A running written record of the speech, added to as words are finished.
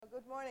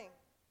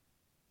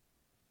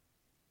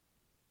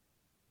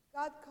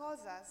God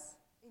calls us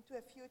into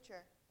a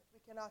future that we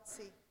cannot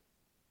see.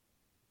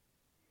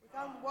 We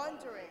come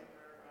wondering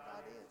where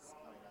God is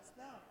calling us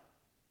now.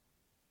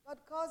 God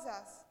calls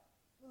us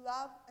to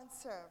love and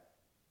serve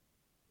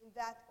in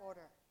that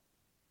order.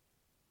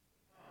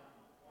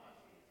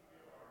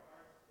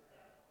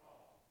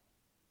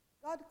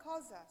 God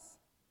calls us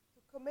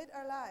to commit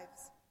our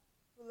lives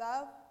to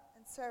love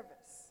and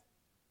service.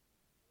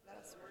 Let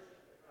us pray.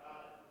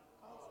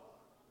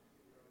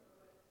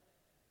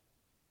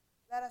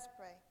 Let us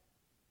pray.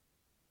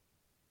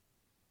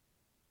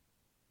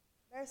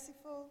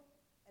 Merciful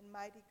and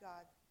mighty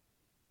God,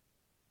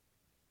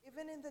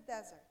 even in the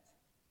desert,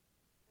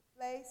 the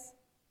place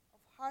of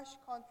harsh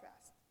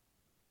contrast,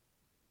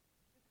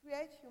 you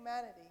create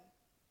humanity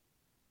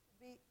to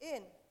be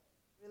in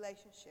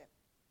relationship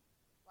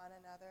with one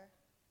another.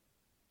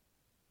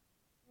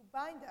 You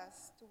bind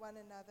us to one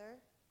another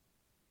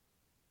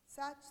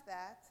such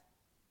that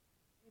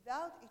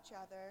without each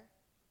other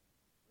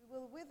we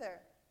will wither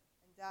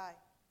and die.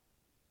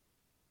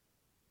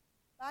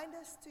 Bind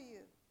us to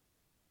you,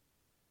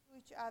 to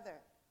each other,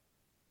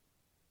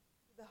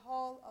 to the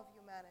whole of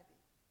humanity.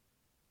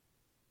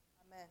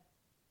 Amen.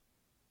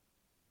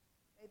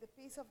 May the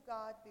peace of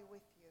God be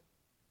with you.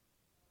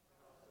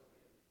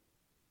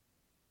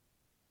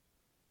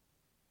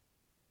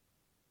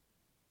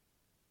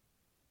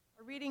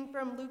 A reading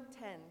from Luke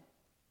 10.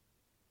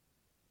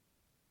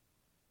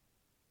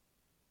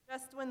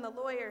 Just then, a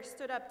lawyer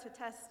stood up to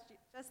test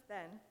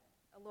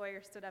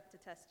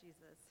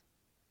Jesus.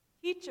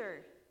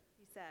 "Teacher,"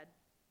 he said,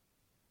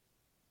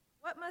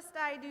 "what must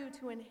I do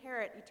to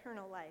inherit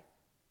eternal life?"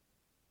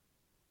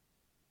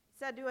 He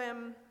said to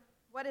him,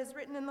 "What is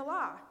written in the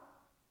law?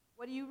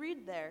 What do you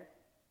read there?"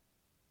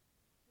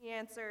 He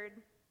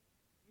answered,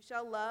 "You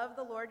shall love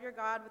the Lord your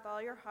God with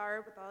all your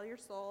heart, with all your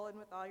soul, and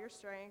with all your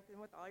strength, and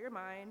with all your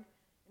mind,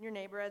 and your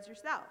neighbor as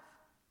yourself."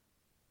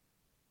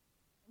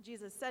 And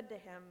Jesus said to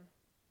him,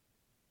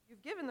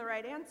 "You've given the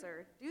right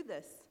answer. Do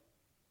this,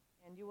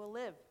 and you will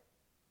live."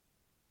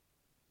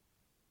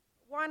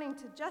 Wanting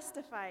to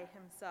justify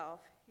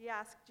himself, he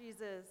asked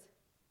Jesus,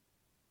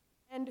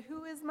 "And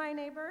who is my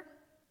neighbor?"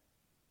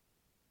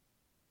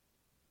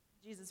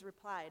 Jesus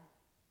replied,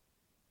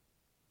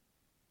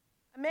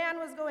 "A man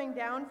was going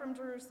down from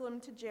Jerusalem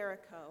to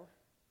Jericho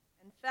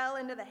and fell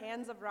into the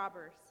hands of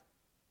robbers,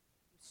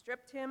 who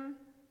stripped him,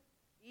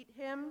 beat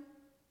him,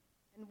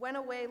 and went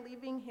away,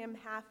 leaving him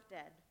half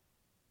dead.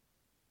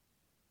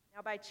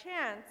 Now by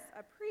chance,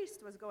 a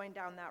priest was going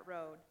down that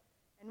road,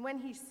 and when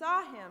he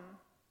saw him,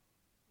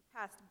 he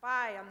passed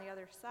by on the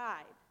other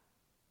side.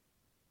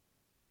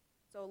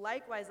 So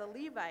likewise a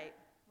Levite,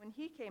 when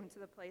he came to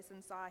the place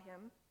and saw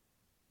him,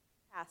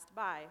 passed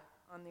by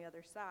on the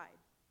other side.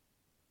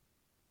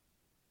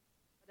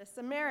 But a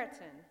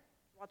Samaritan,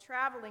 while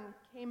traveling,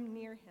 came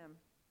near him.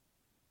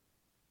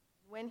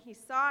 When he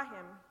saw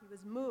him, he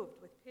was moved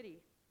with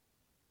pity.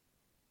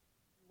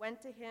 He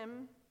went to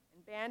him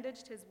and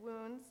bandaged his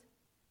wounds,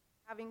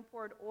 having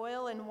poured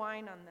oil and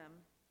wine on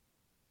them.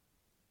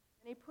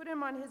 And he put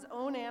him on his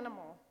own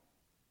animal,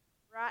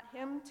 brought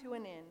him to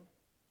an inn,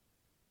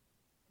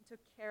 and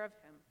took care of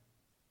him.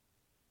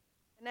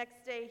 The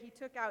next day he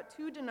took out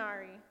 2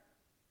 denarii,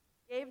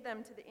 gave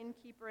them to the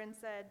innkeeper, and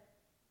said,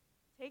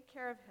 "Take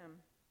care of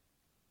him,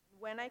 and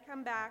when I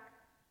come back,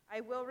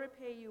 I will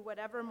repay you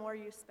whatever more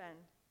you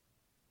spend."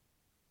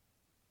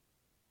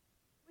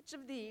 Which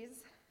of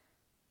these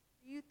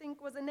do you think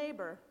was a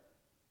neighbor?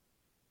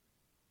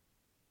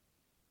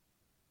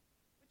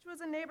 Which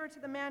was a neighbor to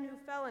the man who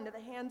fell into the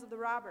hands of the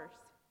robbers?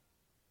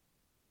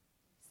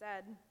 He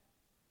said,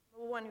 "The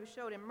one who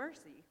showed him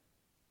mercy."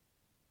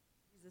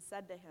 Jesus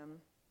said to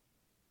him,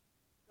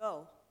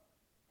 "Go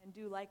and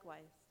do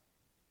likewise."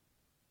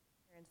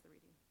 Here ends the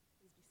reading.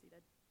 Please be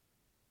seated.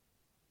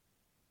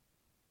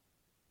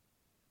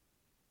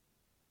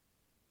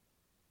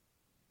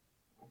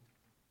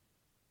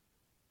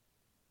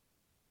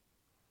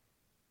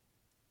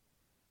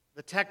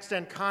 The text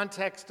and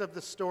context of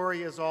the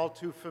story is all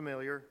too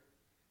familiar.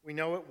 We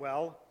know it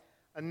well.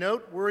 A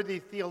noteworthy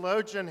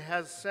theologian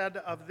has said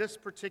of this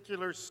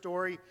particular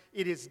story,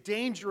 it is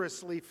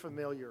dangerously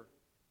familiar.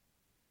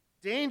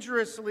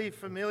 Dangerously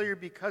familiar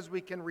because we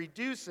can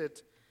reduce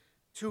it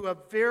to a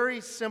very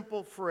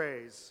simple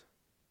phrase: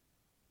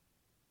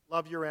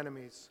 love your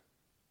enemies.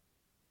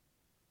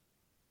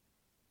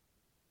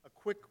 A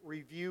quick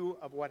review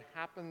of what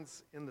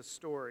happens in the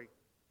story.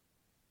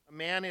 A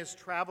man is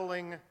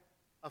traveling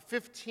a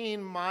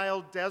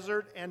 15-mile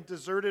desert and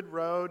deserted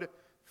road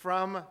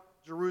from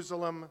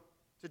Jerusalem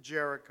to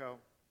Jericho.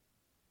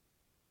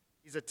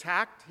 He's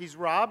attacked, he's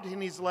robbed,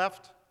 and he's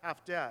left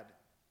half dead.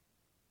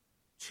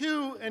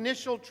 2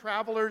 initial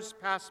travelers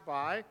pass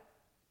by.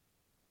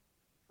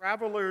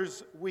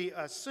 Travelers, we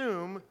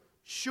assume,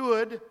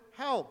 should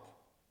help,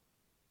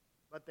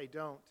 but they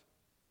don't.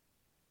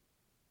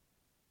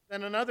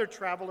 Then another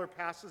traveler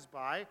passes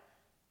by,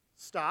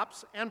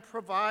 stops, and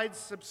provides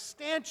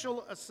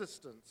substantial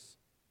assistance.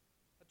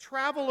 A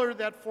traveler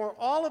that for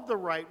all of the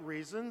right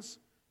reasons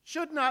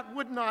should not,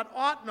 would not,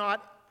 ought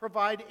not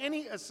provide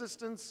any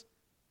assistance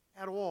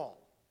at all,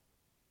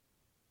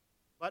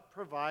 but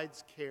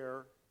provides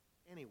care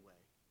anyway.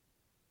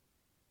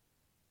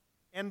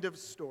 End of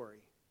story.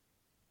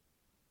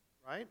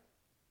 Right?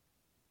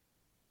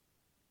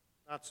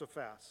 Not so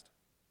fast.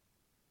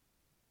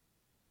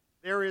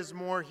 There is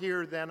more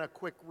here than a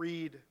quick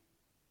read.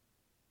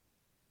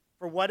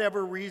 For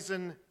whatever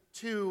reason,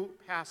 two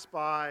passed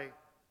by,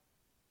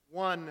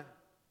 one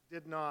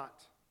did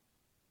not.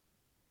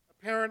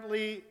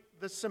 Apparently,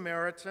 the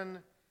Samaritan,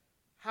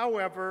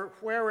 however,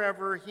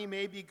 wherever he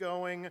may be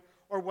going,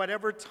 or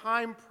whatever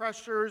time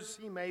pressures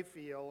he may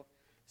feel,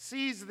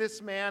 sees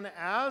this man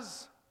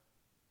as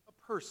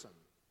a person,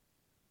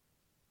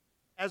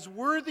 as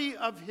worthy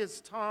of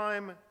his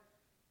time,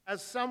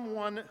 as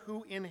someone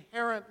who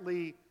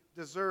inherently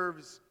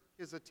deserves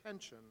his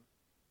attention.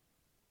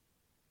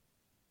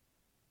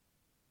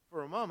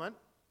 For a moment,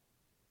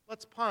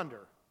 let's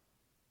ponder.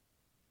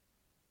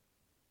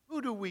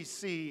 Who do we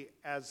see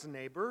as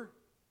neighbor?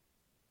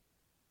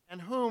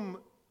 And whom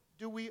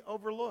do we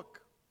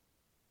overlook?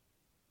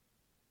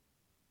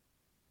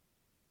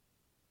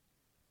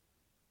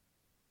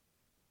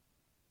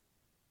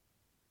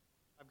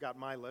 I've got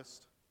my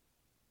list.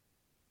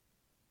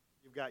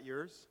 You've got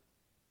yours?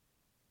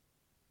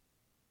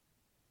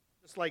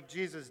 Just like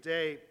Jesus'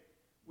 day,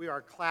 we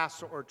are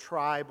class or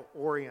tribe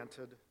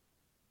oriented.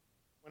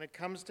 When it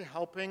comes to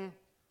helping,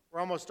 we're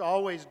almost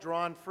always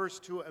drawn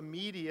first to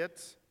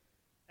immediate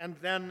and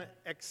then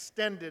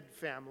extended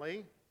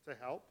family to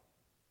help,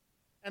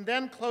 and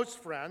then close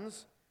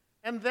friends,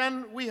 and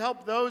then we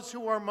help those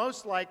who are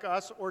most like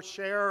us or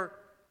share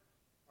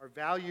our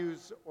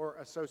values or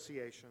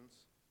associations.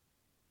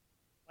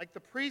 Like the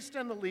priest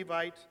and the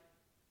Levite,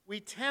 we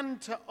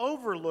tend to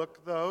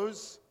overlook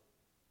those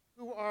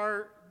who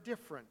are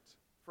different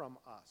from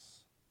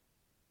us.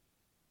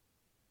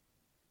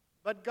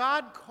 But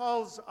God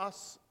calls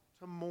us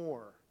to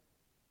more.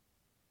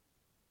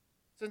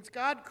 Since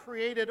God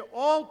created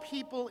all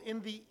people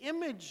in the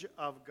image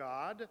of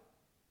God,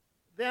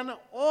 then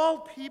all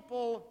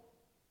people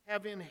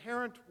have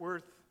inherent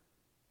worth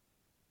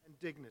and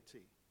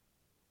dignity,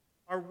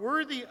 are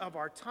worthy of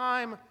our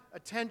time,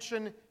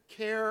 attention,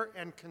 care,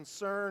 and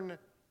concern,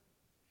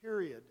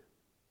 period.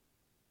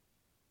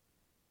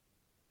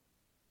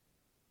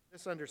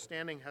 This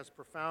understanding has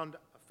profound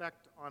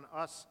effect on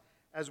us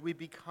as we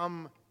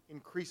become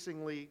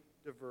increasingly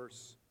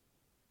diverse,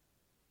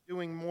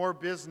 doing more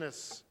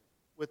business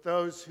with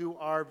those who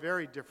are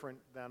very different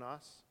than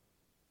us,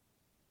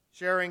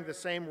 sharing the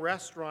same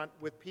restaurant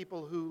with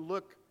people who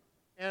look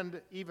and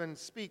even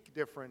speak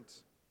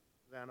different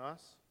than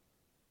us,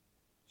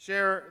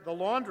 share the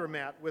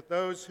laundromat with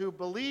those who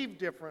believe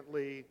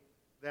differently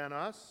than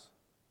us,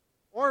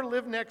 or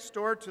live next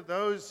door to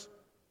those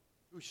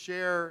who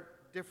share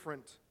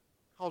different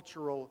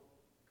cultural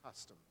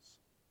customs.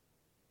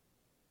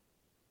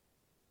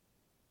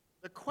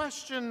 The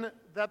question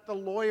that the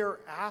lawyer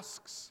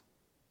asks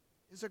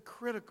is a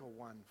critical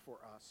one for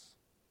us.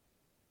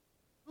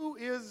 Who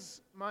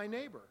is my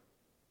neighbor?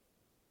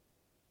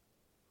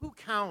 Who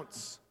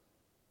counts?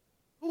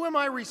 Who am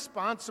I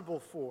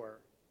responsible for?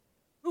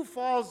 Who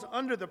falls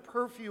under the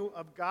purview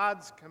of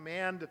God's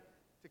command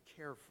to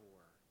care for?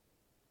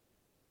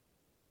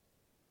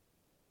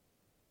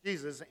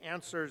 Jesus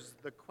answers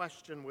the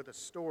question with a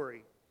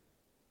story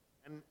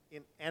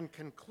and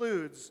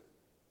concludes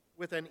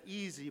with an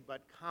easy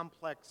but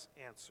complex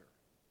answer.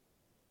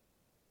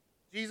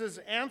 Jesus'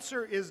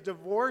 answer is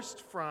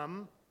divorced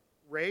from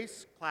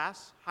race,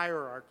 class,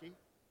 hierarchy,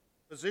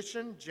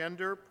 position,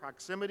 gender,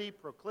 proximity,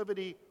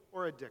 proclivity,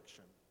 or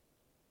addiction.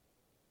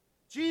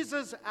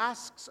 Jesus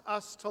asks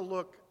us to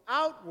look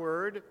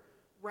outward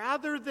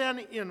rather than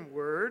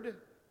inward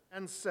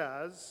and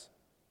says,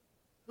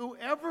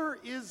 whoever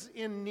is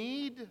in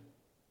need,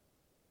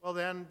 well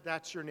then,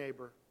 that's your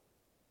neighbor.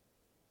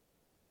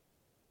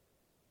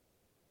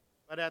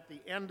 But at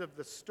the end of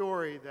the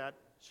story that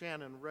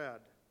Shannon read,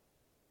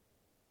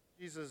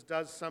 Jesus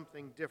does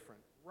something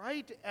different.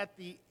 Right at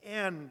the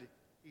end,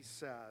 he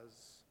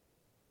says,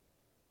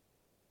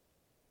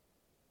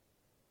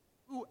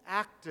 who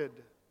acted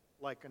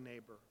like a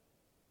neighbor?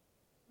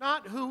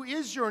 Not who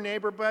is your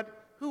neighbor,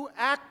 but who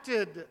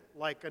acted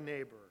like a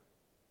neighbor?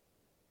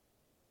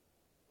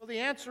 Well, the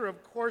answer,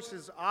 of course,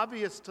 is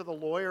obvious to the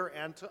lawyer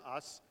and to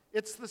us.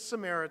 It's the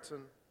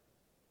Samaritan,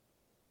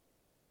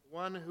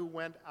 one who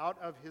went out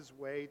of his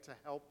way to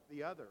help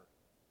the other.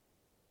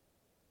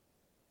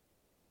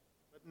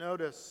 But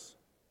notice,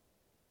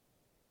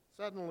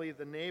 suddenly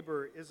the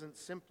neighbor isn't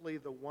simply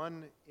the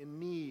one in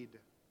need,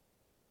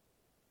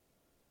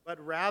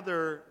 but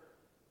rather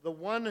the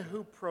one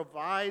who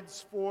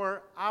provides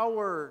for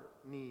our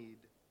need,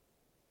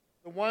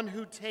 the one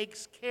who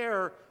takes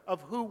care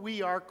of who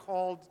we are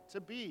called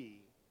to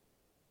be,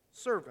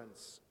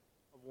 servants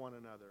of one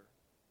another.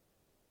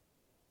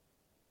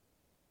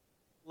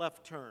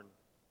 Left turn.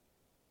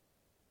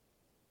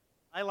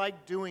 I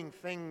like doing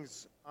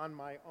things on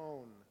my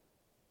own.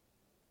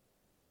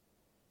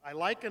 I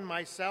liken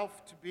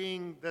myself to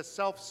being the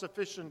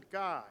self-sufficient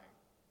guy.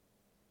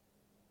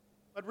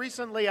 But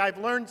recently I've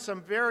learned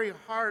some very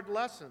hard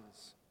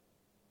lessons.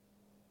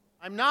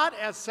 I'm not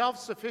as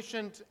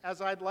self-sufficient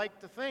as I'd like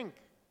to think.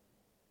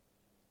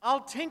 I'll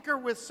tinker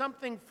with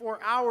something for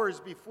hours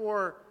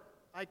before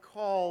I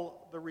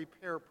call the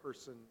repair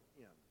person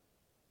in.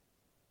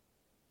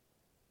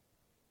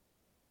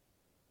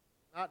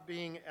 Not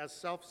being as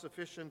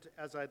self-sufficient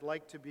as I'd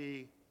like to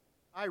be,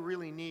 I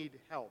really need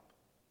help.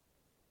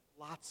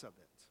 Lots of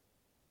it.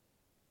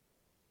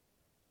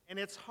 And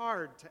it's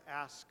hard to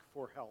ask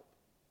for help.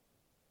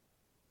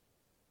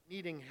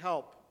 Needing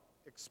help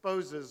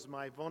exposes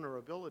my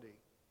vulnerability.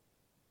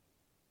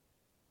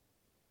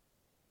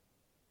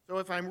 So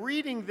if I'm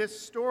reading this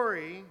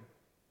story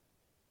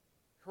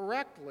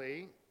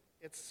correctly,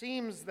 it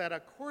seems that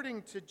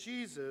according to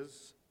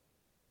Jesus,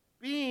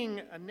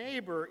 being a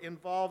neighbor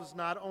involves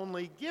not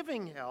only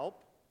giving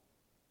help,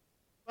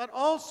 but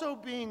also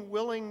being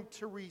willing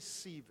to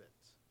receive it.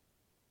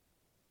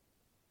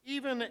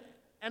 Even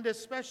and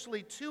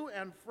especially to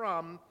and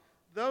from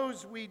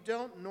those we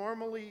don't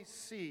normally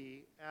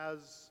see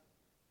as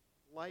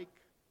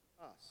like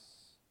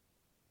us.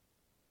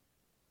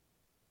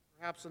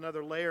 Perhaps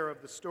another layer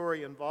of the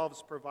story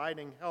involves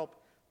providing help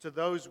to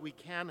those we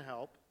can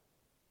help,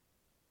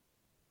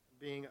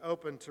 being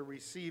open to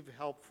receive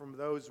help from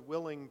those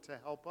willing to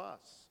help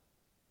us,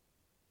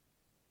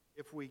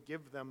 if we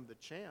give them the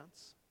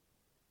chance.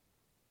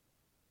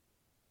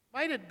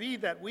 Might it be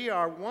that we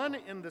are one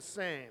in the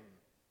same,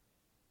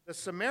 the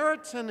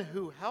Samaritan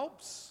who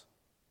helps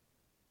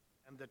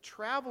and the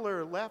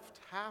traveler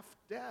left half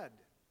dead?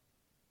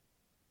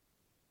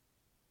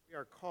 We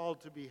are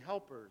called to be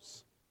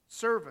helpers,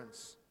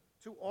 servants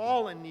to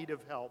all in need of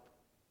help,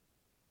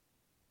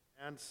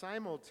 and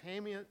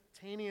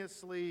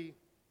simultaneously,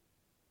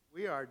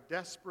 we are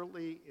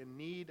desperately in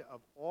need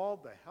of all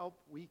the help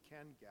we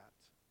can get.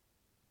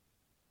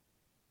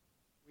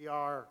 We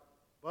are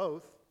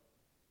both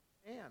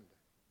and.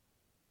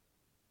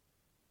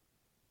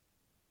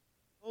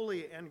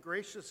 Holy and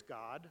gracious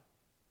God,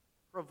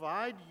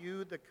 provide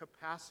you the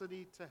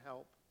capacity to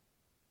help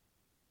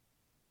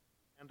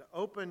and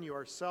open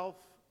yourself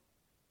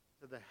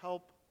to the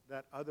help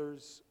that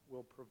others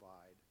will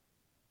provide.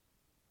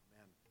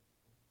 Amen.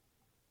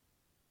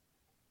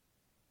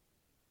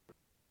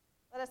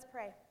 Let us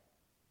pray.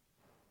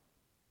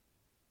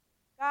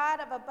 God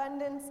of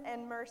abundance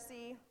and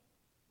mercy,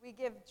 we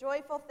give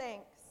joyful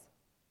thanks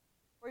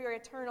for your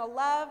eternal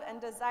love and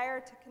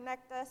desire to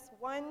connect us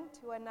one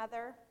to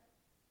another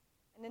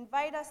and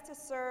invite us to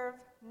serve,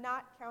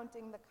 not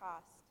counting the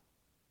cost.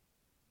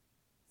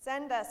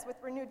 Send us with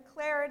renewed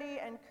clarity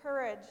and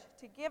courage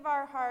to give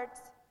our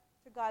hearts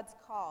to God's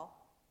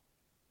call,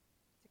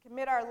 to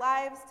commit our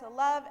lives to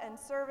love and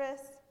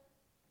service,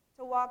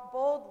 to walk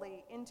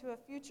boldly into a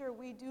future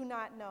we do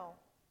not know.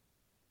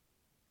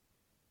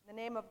 In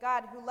the name of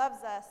God who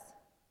loves us,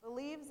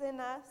 believes in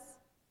us,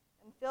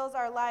 and fills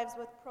our lives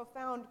with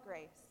profound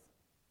grace.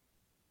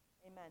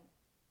 Amen.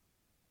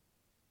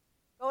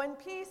 Go in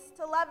peace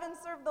to love and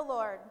serve the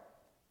Lord.